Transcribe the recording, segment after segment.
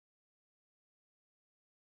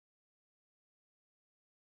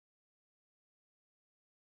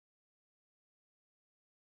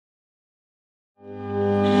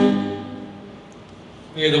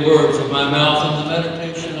May the words of my mouth and the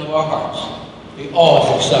meditation of our hearts be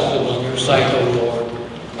always acceptable in your sight, O Lord,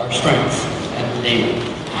 our strength and Redeemer.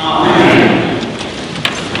 Amen.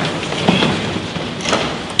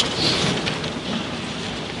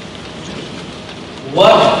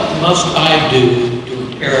 What must I do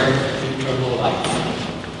to inherit eternal life?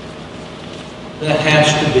 That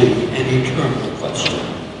has to be an eternal question.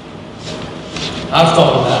 I've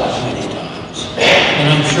thought about it many times, and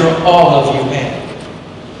I'm sure all of you have.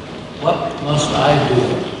 What must I do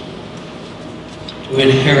to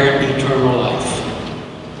inherit eternal life?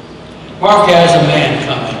 Mark has a man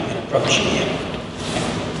coming and approaching him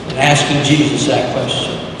and asking Jesus that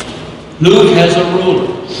question. Luke has a ruler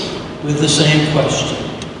with the same question.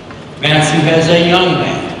 Matthew has a young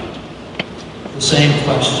man, the same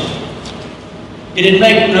question. It'd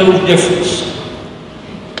make no difference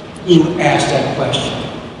who asked that question.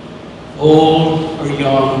 Old or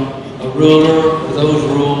young, a ruler or those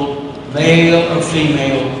ruled, male or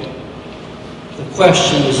female, the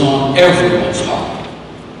question is on everyone's heart.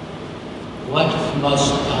 What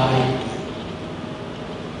must I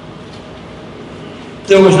do?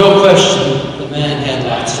 There was no question the man had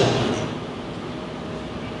lots of money.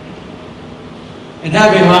 And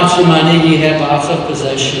having lots of money, he had lots of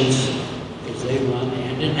possessions because they run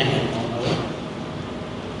hand in hand.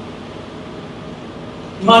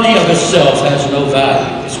 Money of itself has no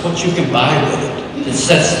value. It's what you can buy with it that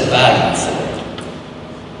sets the value for it.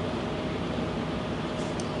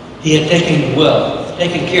 He had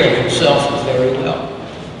taken care of himself very well.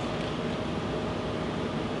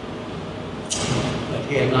 But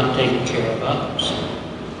he had not taken care of others.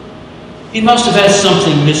 He must have had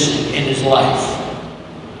something missing in his life.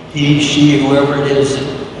 He, she, whoever it is that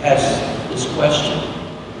has this question.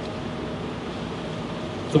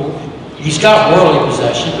 He's got worldly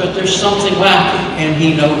possessions, but there's something lacking, and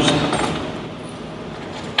he knows it.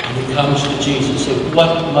 And he comes to Jesus and says,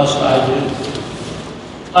 what must I do?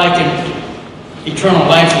 Like eternal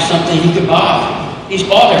life is something he could buy. He's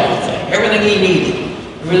bought everything he needed,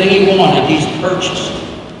 everything he wanted, he's purchased.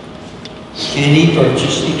 Can he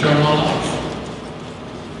purchase eternal life?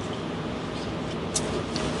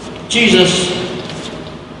 Jesus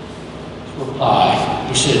replied,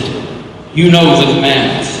 he said, you know the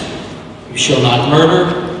commandments. You shall not murder,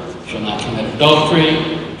 you shall not commit adultery,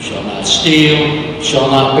 you shall not steal, you shall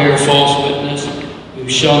not bear false witness, you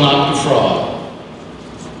shall not defraud,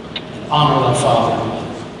 and honor thy father and mother.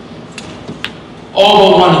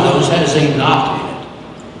 All but one of those has a not in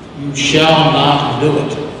it. You shall not do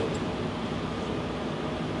it.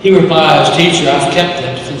 He replies, teacher, I've kept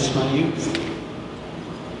that since my youth.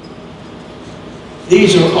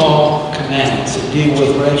 These are all commandments that deal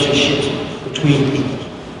with relationships between people.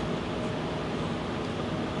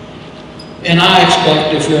 And I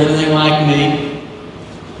expect, if you're anything like me,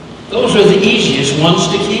 those are the easiest ones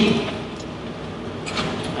to keep.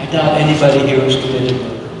 I doubt anybody here has committed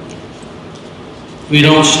murder. We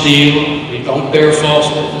don't steal, we don't bear false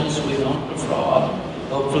witness, we don't defraud,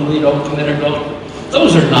 hopefully we don't commit adultery.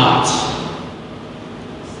 Those are knots.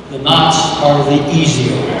 The knots are the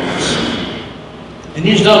easier ones. And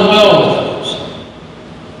he's done well with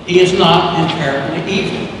those. He is not inherently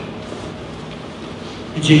evil.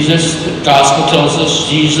 And Jesus, the gospel tells us,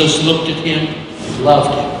 Jesus looked at him and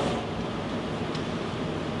loved him.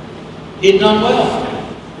 He had done well.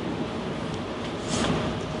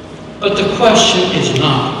 But the question is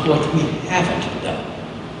not what we haven't done.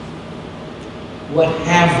 What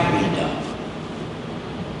have we done?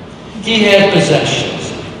 He had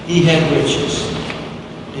possessions. He had riches.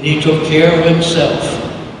 And he took care of himself.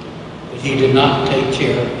 But he did not take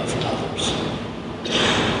care of others.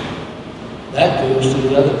 That goes to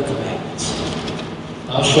the other commandments.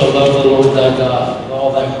 Thou shalt love the Lord thy God with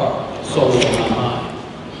all thy heart, soul, and thy mind.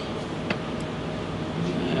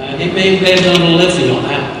 He may have done a little on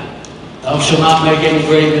that. Thou shalt not make any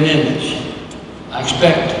graven image. I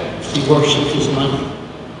expect he worshipped his money.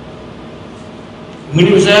 When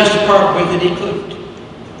he was asked to part with it, he couldn't.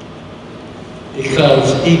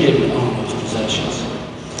 Because he didn't own those possessions.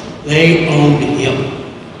 They owned him.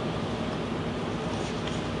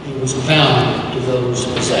 He was bound to those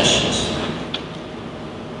possessions.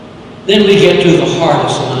 Then we get to the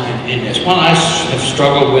hardest line in this. One I have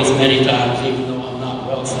struggled with many times, even though I'm not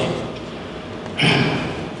wealthy.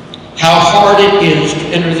 How hard it is to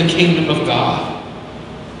enter the kingdom of God.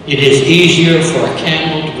 It is easier for a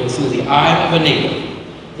camel to go through the eye of a needle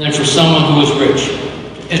than for someone who is rich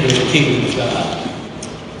to enter the kingdom of God.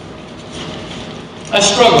 I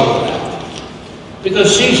struggle with that.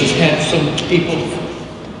 Because Jesus had some people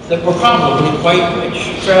that were probably quite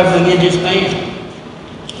rich traveling in his van.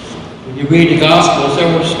 When You read the Gospels,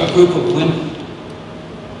 there was a group of women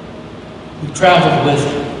who traveled with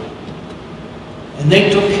him. And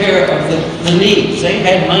they took care of the needs. They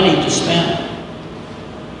had money to spend.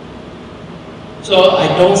 So I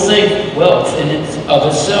don't think wealth in of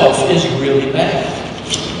itself is really bad.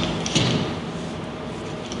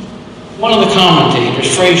 One of the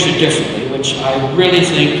commentators phrased it differently, which I really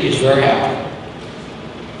think is very apt.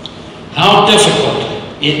 How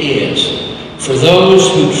difficult it is for those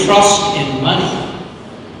who trust in money,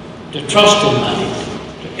 to trust in money,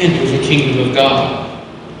 to enter the kingdom of God.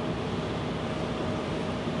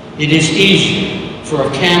 It is easier for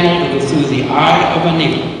a camel to go through the eye of a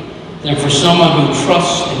needle than for someone who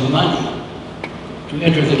trusts in money to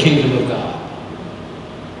enter the kingdom of God.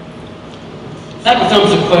 That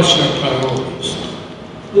becomes a question of priorities.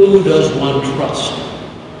 Who does one trust?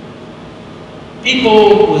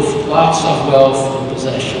 People with lots of wealth and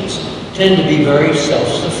possessions tend to be very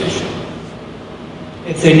self-sufficient.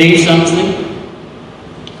 If they need something,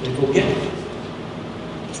 they go get it.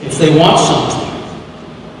 If they want something,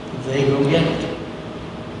 they go get it.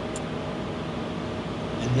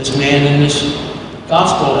 And this man in this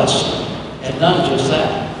gospel lesson had done just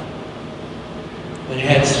that. But he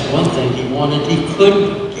had one thing he wanted he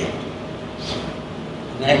couldn't get.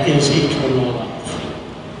 And that is eternal life.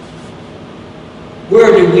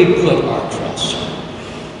 Where do we put our trust?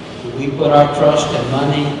 Do we put our trust in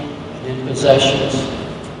money and in possessions?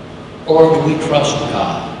 Or do we trust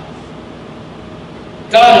God?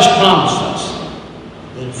 God has promised us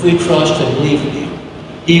that if we trust and believe in Him,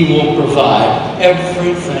 He will provide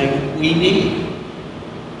everything we need.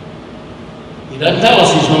 He doesn't tell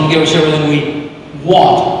us He's going to give us everything we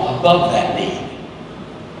want above that need.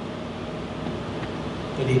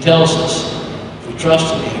 But He tells us if we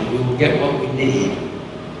trust in Him, we will get what we need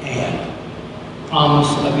and promise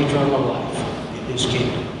of eternal life in His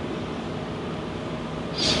kingdom.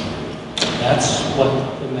 That's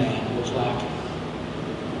what the man was lacking.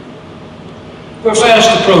 We're fast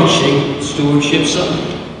approaching Stewardship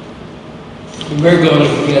Sunday. And we're going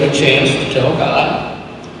to get a chance to tell God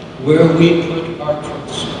where we put our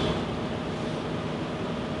trust.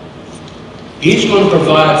 He's going to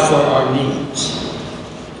provide for our needs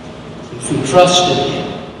if we trust in Him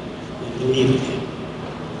and believe in Him.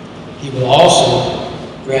 He will also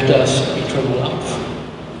grant us eternal life.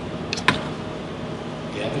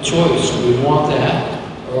 We have a choice. Do we want that?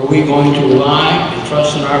 Or are we going to rely and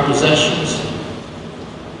trust in our possessions?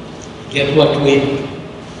 Get what we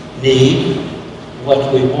need,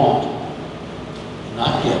 what we want, and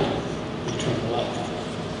not get eternal life.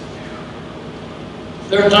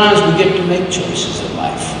 There are times we get to make choices in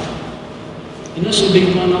life. And this will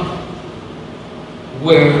be one of them.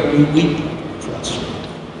 Where do we put our trust?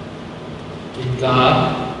 In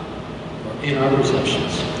God or in our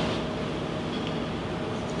possessions?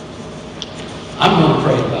 I'm going to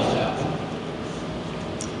pray about that.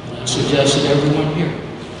 And I suggest that everyone here